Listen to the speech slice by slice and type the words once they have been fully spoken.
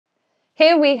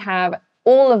Here we have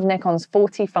all of Nikon's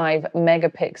 45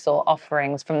 megapixel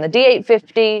offerings from the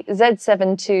D850,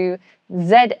 Z7 II,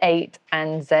 Z8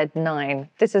 and Z9.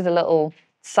 This is a little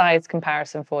size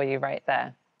comparison for you right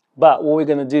there. But what we're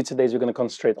going to do today is we're going to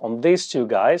concentrate on these two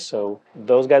guys. So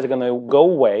those guys are going to go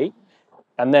away.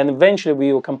 And then eventually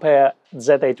we will compare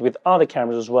Z8 with other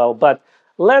cameras as well. But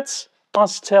let's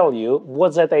us tell you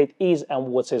what Z8 is and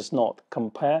what is not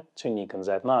compared to Nikon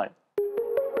Z9.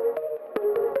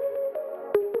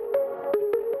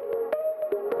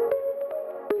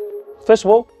 First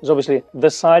of all, is obviously the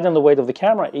size and the weight of the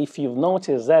camera. If you've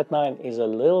noticed, Z9 is a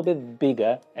little bit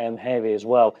bigger and heavy as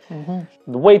well.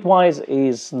 The weight-wise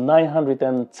is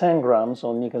 910 grams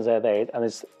on Nikon Z8 and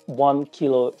it's 1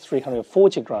 kilo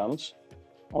 340 grams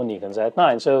on Nikon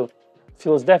Z9. So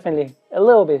feels definitely a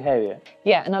little bit heavier.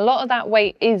 Yeah, and a lot of that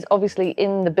weight is obviously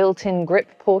in the built-in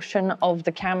grip portion of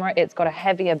the camera. It's got a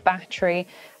heavier battery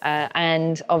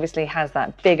and obviously has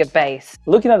that bigger base.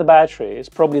 Looking at the battery, it's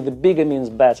probably the bigger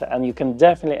means better, and you can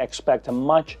definitely expect a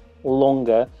much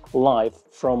longer life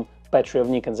from battery of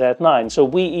Nikon Z9. So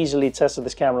we easily tested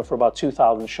this camera for about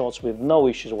 2,000 shots with no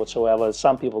issues whatsoever.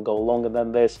 Some people go longer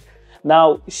than this.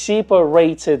 Now, CIPA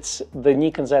rated the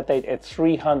Nikon Z8 at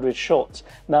 300 shots.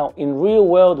 Now, in real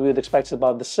world, we would expect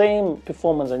about the same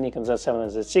performance as Nikon Z7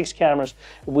 and Z6 cameras,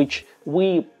 which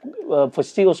for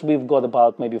stills, we've got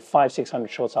about maybe 500-600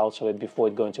 shots out of it before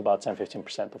it going to about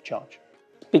 10-15% of charge.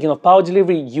 Speaking of power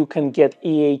delivery, you can get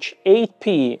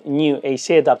EH8P new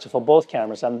AC adapter for both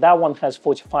cameras, and that one has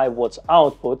 45 watts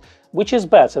output, which is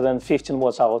better than 15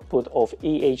 watts output of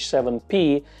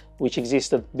EH7P, which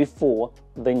existed before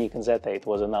the Nikon Z8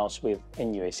 was announced with a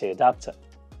new AC adapter.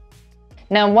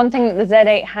 Now, one thing that the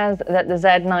Z8 has that the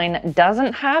Z9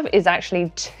 doesn't have is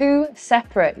actually two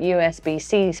separate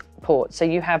USB-C ports. So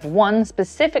you have one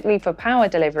specifically for power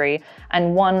delivery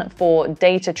and one for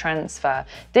data transfer.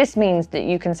 This means that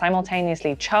you can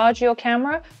simultaneously charge your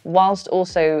camera whilst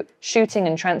also shooting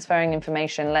and transferring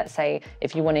information. Let's say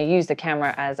if you want to use the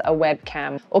camera as a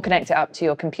webcam or connect it up to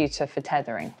your computer for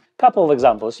tethering. Couple of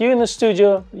examples. You're in the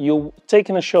studio, you're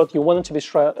taking a shot, you want it to be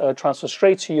transferred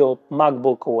straight to your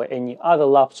MacBook or any other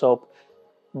laptop,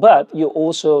 but you're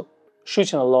also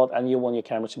shooting a lot and you want your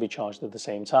camera to be charged at the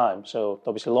same time. So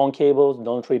obviously long cables,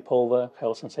 don't trip over,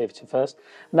 health and safety first.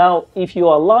 Now, if you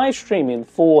are live streaming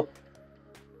for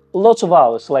lots of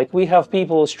hours, like we have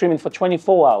people streaming for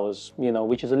 24 hours,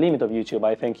 which is the limit of YouTube,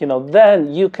 I think,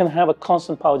 then you can have a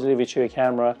constant power delivery to your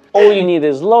camera. All you need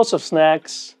is lots of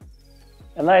snacks,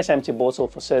 a nice empty bottle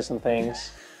for certain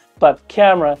things, but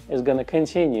camera is going to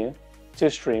continue to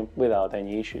stream without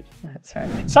any issues. That's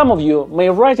right. Some of you may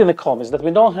write in the comments that we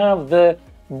don't have the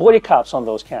body caps on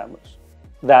those cameras.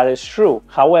 That is true.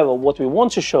 However, what we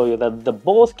want to show you that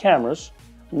both cameras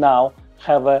now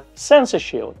have a sensor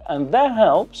shield, and that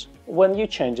helps when you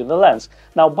change the lens.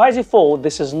 Now, by default,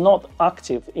 this is not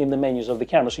active in the menus of the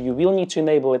camera, so you will need to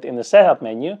enable it in the setup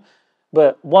menu.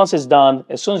 But once it's done,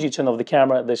 as soon as you turn off the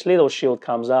camera, this little shield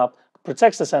comes up,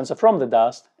 protects the sensor from the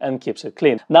dust and keeps it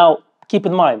clean. Now, keep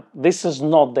in mind, this is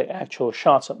not the actual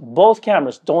shutter. Both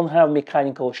cameras don't have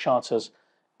mechanical shutters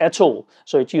at all.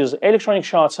 So it uses electronic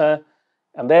shutter,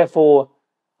 and therefore,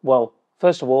 well,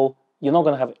 first of all, you're not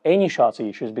going to have any shutter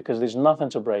issues because there's nothing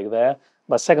to break there.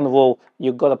 But second of all,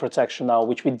 you've got a protection now,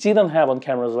 which we didn't have on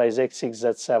cameras like Z6,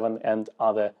 Z7 and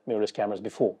other mirrorless cameras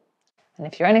before. And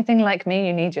if you're anything like me,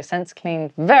 you need your sensor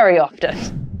cleaned very often.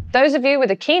 Those of you with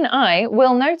a keen eye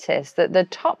will notice that the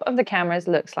top of the cameras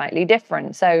look slightly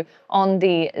different. So on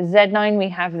the Z9, we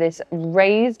have this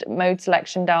raised mode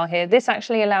selection dial here. This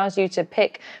actually allows you to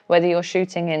pick whether you're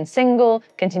shooting in single,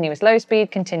 continuous low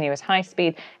speed, continuous high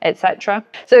speed, etc.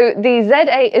 So the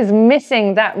Z8 is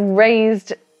missing that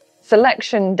raised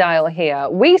selection dial here.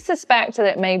 We suspect that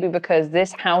it may be because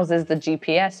this houses the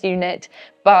GPS unit,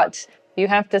 but you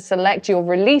have to select your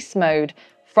release mode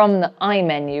from the I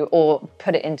menu or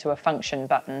put it into a function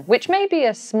button, which may be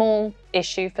a small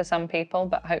issue for some people,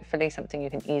 but hopefully something you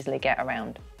can easily get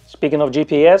around. Speaking of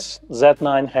GPS,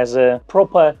 Z9 has a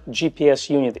proper GPS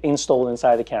unit installed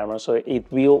inside the camera, so it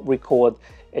will record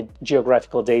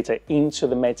geographical data into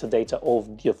the metadata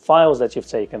of your files that you've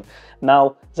taken.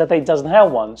 Now, Z8 doesn't have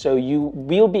one, so you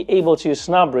will be able to use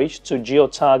SnapBridge to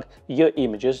geotag your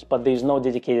images, but there's no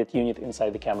dedicated unit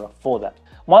inside the camera for that.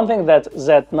 One thing that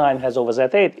Z9 has over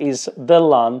Z8 is the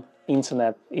LAN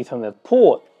Internet Ethernet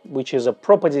port, which is a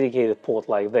proper dedicated port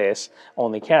like this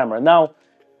on the camera. Now,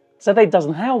 Z8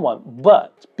 doesn't have one,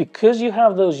 but because you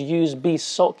have those USB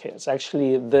sockets,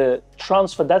 actually the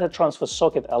data transfer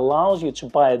socket allows you to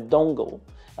buy a dongle,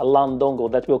 a LAN dongle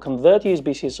that will convert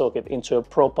USB-C socket into a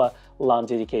proper LAN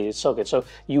dedicated socket. So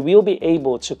you will be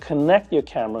able to connect your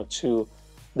camera to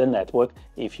the network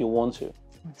if you want to.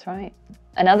 That's right.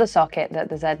 Another socket that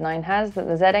the Z9 has that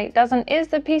the Z8 doesn't is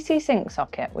the PC Sync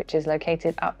socket, which is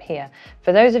located up here.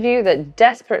 For those of you that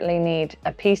desperately need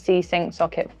a PC Sync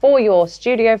socket for your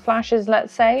studio flashes,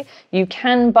 let's say, you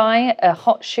can buy a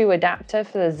hot shoe adapter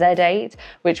for the Z8,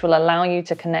 which will allow you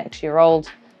to connect your old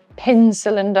pin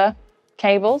cylinder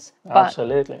cables.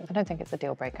 Absolutely. I don't think it's a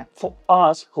deal breaker. For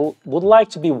us who would like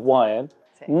to be wired,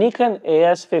 Nikon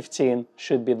AS15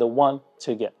 should be the one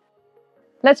to get.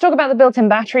 Let's talk about the built-in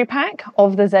battery pack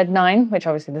of the Z9, which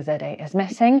obviously the Z8 is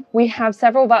missing. We have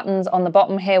several buttons on the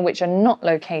bottom here which are not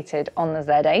located on the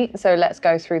Z8, so let's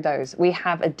go through those. We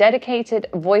have a dedicated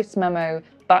voice memo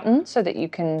button so that you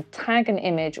can tag an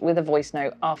image with a voice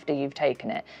note after you've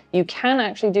taken it. You can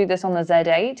actually do this on the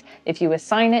Z8 if you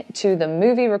assign it to the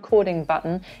movie recording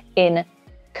button in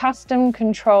custom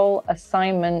control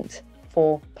assignment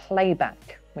for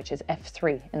playback, which is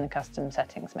F3 in the custom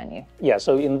settings menu. Yeah,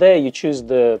 so in there you choose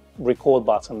the record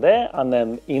button there, and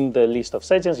then in the list of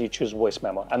settings you choose voice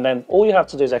memo. And then all you have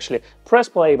to do is actually press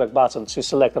playback button to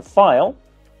select a file,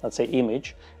 let's say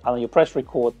image, and then you press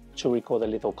record to record a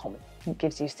little comment. It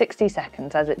gives you 60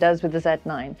 seconds, as it does with the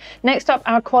Z9. Next up,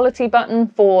 our quality button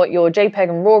for your JPEG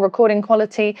and RAW recording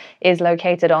quality is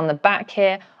located on the back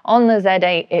here. On the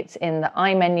Z8, it's in the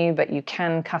I menu, but you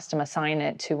can custom assign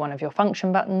it to one of your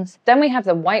function buttons. Then we have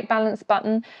the white balance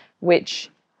button,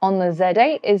 which on the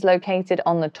Z8 is located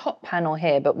on the top panel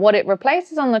here, but what it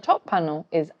replaces on the top panel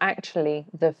is actually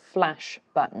the flash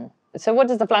button. So what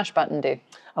does the flash button do?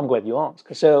 I'm glad you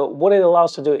asked. So what it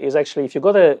allows to do is actually, if you've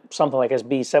got something like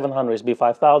SB700,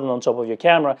 SB5000 on top of your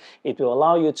camera, it will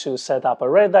allow you to set up a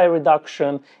red eye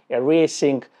reduction,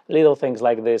 erasing, little things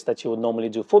like this that you would normally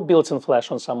do for built-in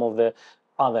flash on some of the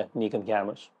other Nikon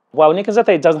cameras. While Nikon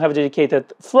Z8 doesn't have a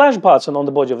dedicated flash button on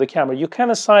the body of the camera, you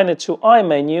can assign it to I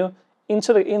menu in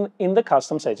the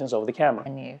custom settings of the camera.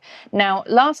 Now,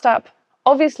 last up,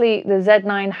 obviously, the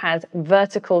Z9 has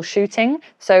vertical shooting,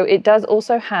 so it does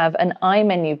also have an I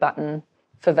menu button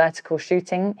for vertical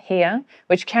shooting here,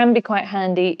 which can be quite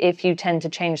handy if you tend to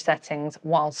change settings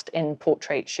whilst in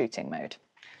portrait shooting mode.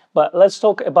 But let's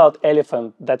talk about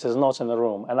elephant that is not in the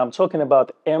room, and I'm talking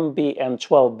about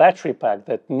MBN12 battery pack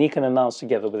that Nikon announced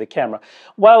together with the camera.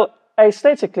 While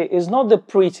aesthetically is not the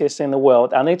prettiest in the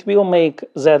world, and it will make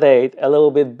Z8 a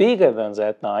little bit bigger than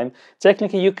Z9,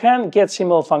 technically you can get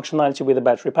similar functionality with the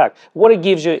battery pack. What it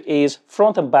gives you is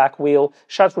front and back wheel,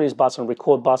 shutter release button,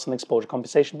 record button, exposure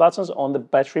compensation buttons on the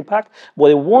battery pack.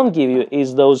 What it won't give you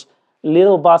is those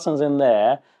little buttons in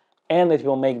there, and it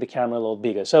will make the camera a little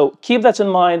bigger. So keep that in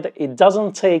mind. It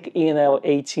doesn't take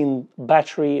ENL18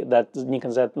 battery that the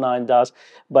Nikon Z9 does,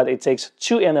 but it takes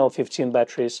two ENL15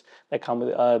 batteries that come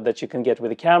with, that you can get with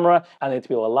the camera, and it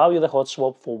will allow you the hot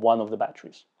swap for one of the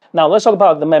batteries. Now let's talk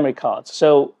about the memory cards.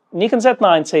 So Nikon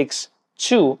Z9 takes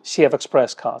two CF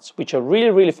Express cards, which are really,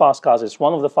 really fast cards. It's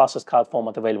one of the fastest card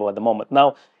format available at the moment.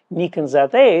 Now Nikon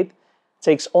Z8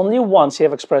 takes only one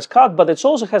CF Express card, but it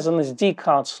also has an SD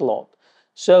card slot.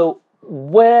 So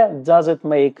where does it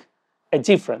make a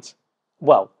difference?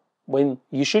 Well, when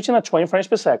you're shooting at 20 frames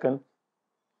per second,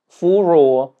 full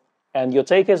RAW, and your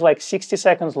take is like 60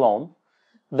 seconds long,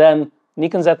 then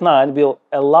Nikon Z9 will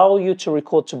allow you to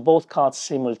record to both cards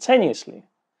simultaneously.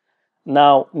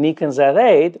 Now, Nikon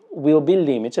Z8 will be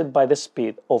limited by the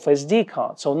speed of SD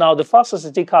cards. So now the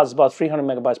fastest SD card is about 300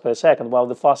 megabytes per second, while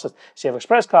the fastest CF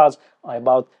Express cards are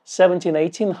about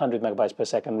 1800 megabytes per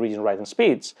second reading and writing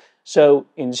speeds. So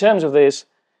in terms of this,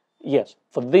 yes,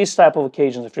 for this type of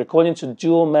occasions, if you're recording to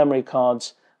dual memory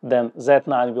cards, then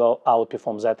Z9 will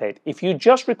outperform Z8. If you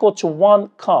just record to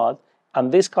one card,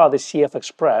 and this card is CF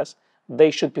Express, they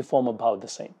should perform about the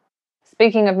same.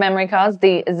 Speaking of memory cards,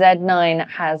 the Z9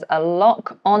 has a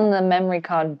lock on the memory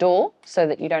card door so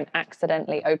that you don't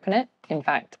accidentally open it. In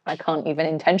fact, I can't even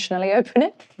intentionally open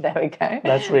it. There we go.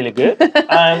 That's really good.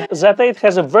 And Z8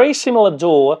 has a very similar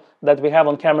door that we have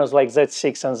on cameras like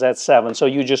Z6 and Z7. So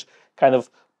you just kind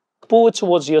of pull it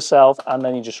towards yourself and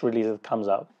then you just release it, it comes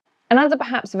out. Another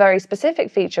perhaps very specific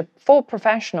feature for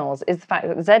professionals is the fact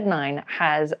that the Z9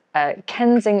 has a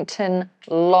Kensington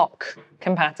lock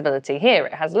compatibility here.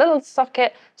 It has a little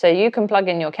socket so you can plug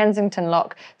in your Kensington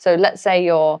lock. So let's say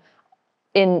you're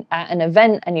at an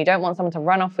event and you don't want someone to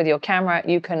run off with your camera,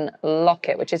 you can lock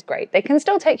it, which is great. They can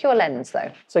still take your lens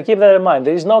though. So keep that in mind.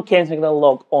 There is no Kensington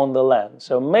lock on the lens.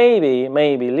 So maybe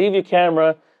leave your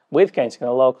camera with Kensington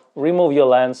lock, remove your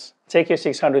lens, take your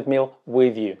 600mm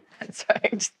with you. That's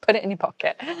right, just put it in your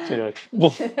pocket.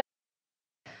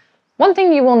 One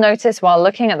thing you will notice while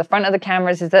looking at the front of the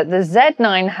cameras is that the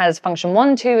Z9 has function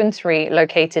 1, 2, and 3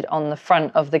 located on the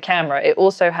front of the camera. It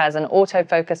also has an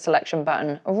autofocus selection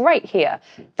button right here.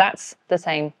 That's the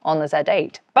same on the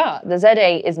Z8. But the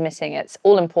Z8 is missing its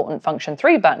all-important function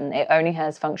 3 button. It only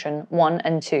has function 1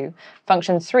 and 2.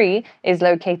 Function 3 is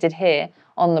located here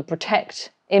on the protect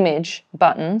image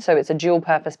button, so it's a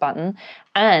dual-purpose button,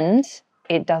 and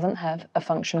it doesn't have a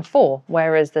function 4,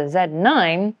 whereas the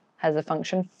Z9 has a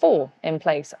function 4 in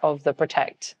place of the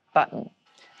protect button.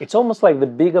 It's almost like the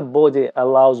bigger body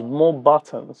allows more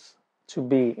buttons to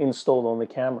be installed on the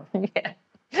camera. Yeah.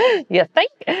 You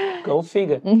think? Go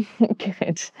figure.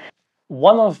 Good.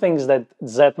 One of the things that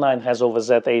Z9 has over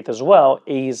Z8 as well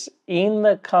is in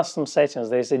the custom settings,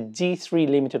 there's a D3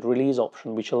 limited release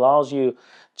option, which allows you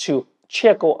to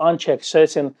check or uncheck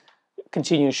certain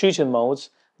continuous shooting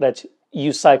modes that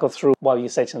you cycle through while you're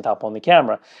setting it up on the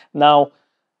camera. Now,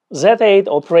 Z8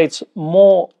 operates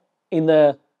more in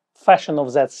the fashion of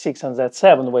Z6 and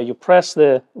Z7, where you press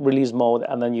the release mode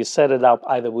and then you set it up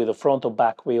either with the front or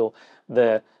back wheel,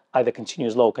 the either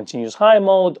continuous low, continuous high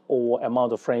mode, or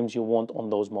amount of frames you want on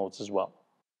those modes as well.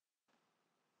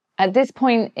 At this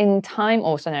point in time,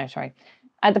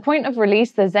 at the point of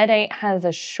release, the Z8 has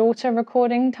a shorter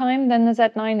recording time than the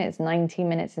Z9. It's 90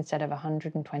 minutes instead of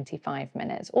 125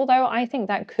 minutes, although I think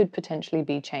that could potentially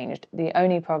be changed. The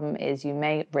only problem is you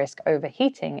may risk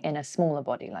overheating in a smaller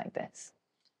body like this.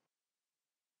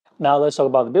 Now let's talk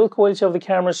about the build quality of the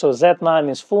camera. So Z9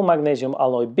 is full magnesium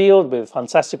alloy build with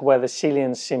fantastic weather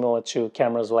sealing, similar to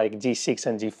cameras like D6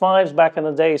 and D5s back in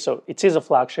the day. So it is a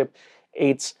flagship.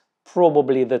 It's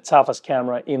probably the toughest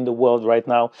camera in the world right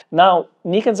now. Now,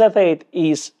 Nikon Z8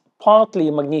 is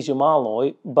partly magnesium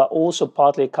alloy, but also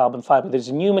partly carbon fiber. There's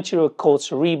a new material called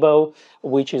Cerebo,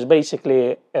 which is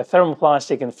basically a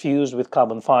thermoplastic infused with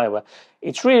carbon fiber.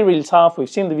 It's really, really tough. We've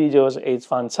seen the videos. It's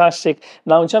fantastic.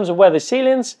 Now, in terms of weather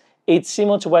sealants, it's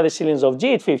similar to weather sealants of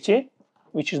G850,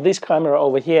 which is this camera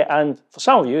over here. And for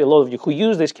some of you, a lot of you who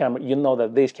use this camera, you know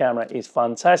that this camera is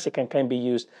fantastic and can be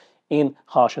used in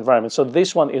harsh environments. So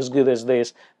this one is good as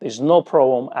this. There's no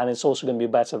problem, and it's also going to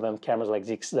be better than cameras like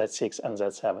Z6 and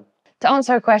Z7. To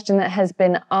answer a question that has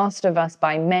been asked of us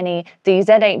by many, the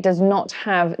Z8 does not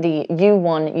have the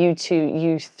U1, U2,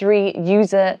 U3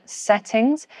 user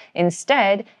settings.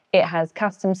 Instead, it has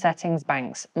custom settings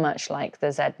banks, much like the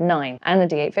Z9 and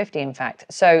the D850, in fact.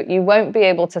 So you won't be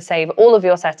able to save all of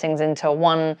your settings into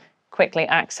one quickly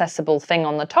accessible thing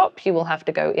on the top. You will have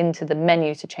to go into the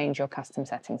menu to change your custom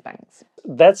settings banks.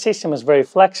 That system is very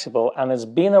flexible and has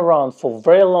been around for a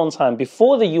very long time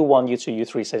before the U1, U2,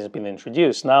 U3 settings have been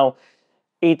introduced. Now,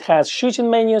 it has shooting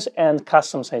menus and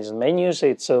custom settings menus.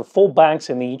 It's 4 banks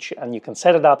in each, and you can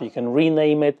set it up, you can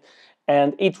rename it,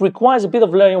 and it requires a bit of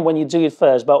learning when you do it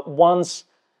first, but once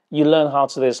you learn how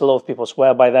to do this, a lot of people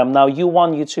swear by them. Now,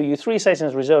 U1, U2, U3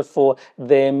 settings reserved for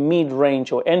the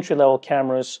mid-range or entry-level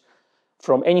cameras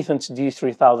from anything to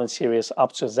D3000 series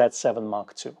up to Z7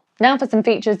 Mark II. Now for some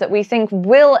features that we think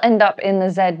will end up in the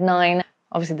Z9.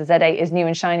 Obviously the Z8 is new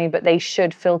and shiny, but they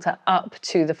should filter up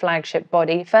to the flagship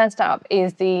body. First up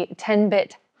is the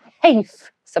 10-bit HEIF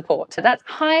support. So that's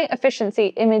high efficiency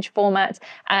image format,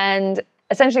 and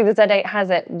essentially the Z8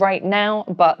 has it right now,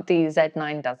 but the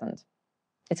Z9 doesn't.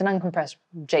 It's an uncompressed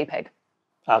JPEG.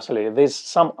 Absolutely. There's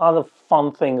some other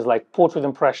fun things like portrait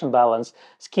impression balance,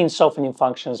 skin softening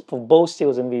functions for both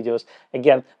stills and videos.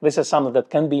 Again, this is something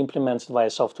that can be implemented via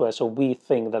software, so we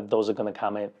think that those are going to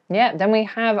come in. Yeah, then we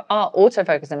have our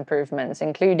autofocus improvements,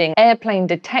 including airplane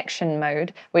detection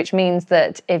mode, which means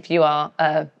that if you are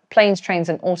a planes, trains,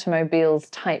 and automobiles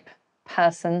type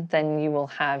person, then you will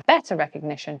have better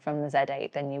recognition from the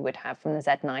Z8 than you would have from the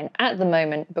Z9 at the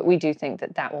moment, but we do think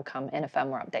that that will come in a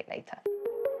firmware update later.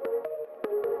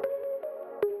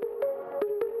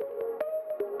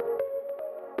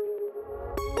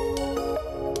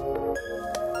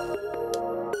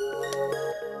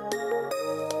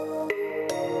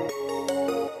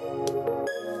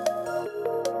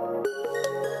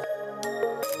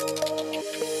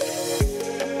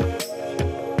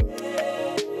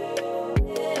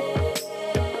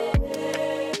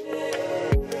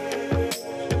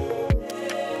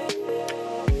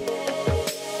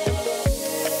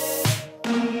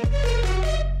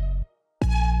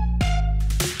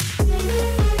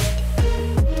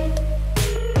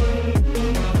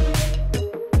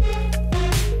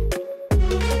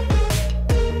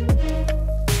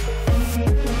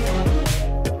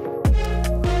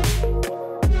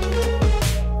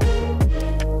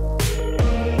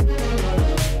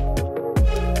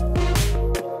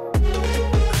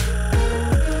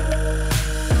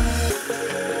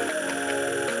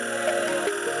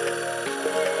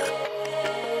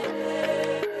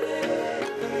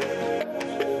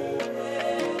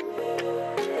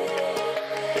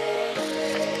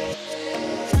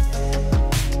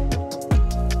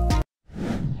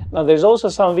 Now, there's also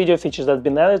some video features that have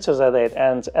been added to Z8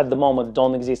 and at the moment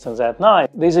don't exist in Z9.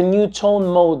 There's a new tone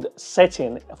mode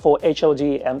setting for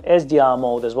HLG and SDR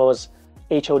mode, as well as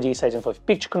HLG setting for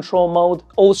picture control mode.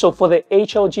 Also, for the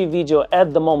HLG video,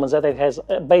 at the moment, Z8 has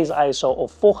a base ISO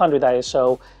of 400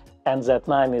 ISO and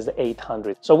Z9 is the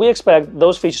 800. So we expect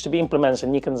those features to be implemented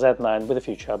in Nikon Z9 with the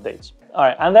future updates. All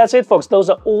right, and that's it, folks. Those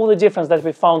are all the differences that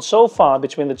we found so far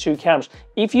between the two cameras.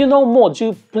 If you know more,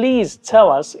 do please tell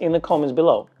us in the comments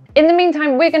below. In the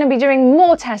meantime, we're going to be doing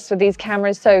more tests with these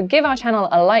cameras, so give our channel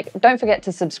a like. Don't forget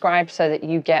to subscribe so that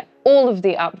you get all of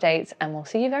the updates, and we'll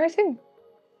see you very soon.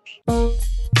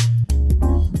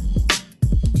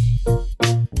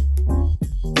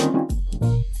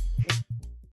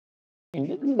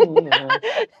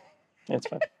 It's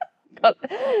fine.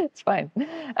 It's fine.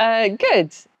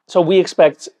 Good. So we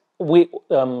expect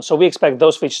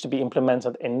those features to be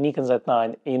implemented in Nikon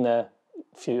Z9 in a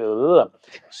few.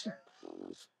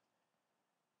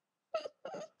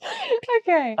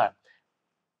 Okay. Ah.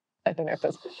 I don't know if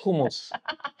that's Hummus.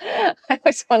 I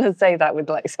always want to say that with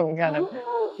like some kind of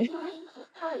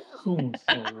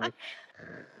Hummus.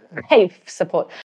 hey support.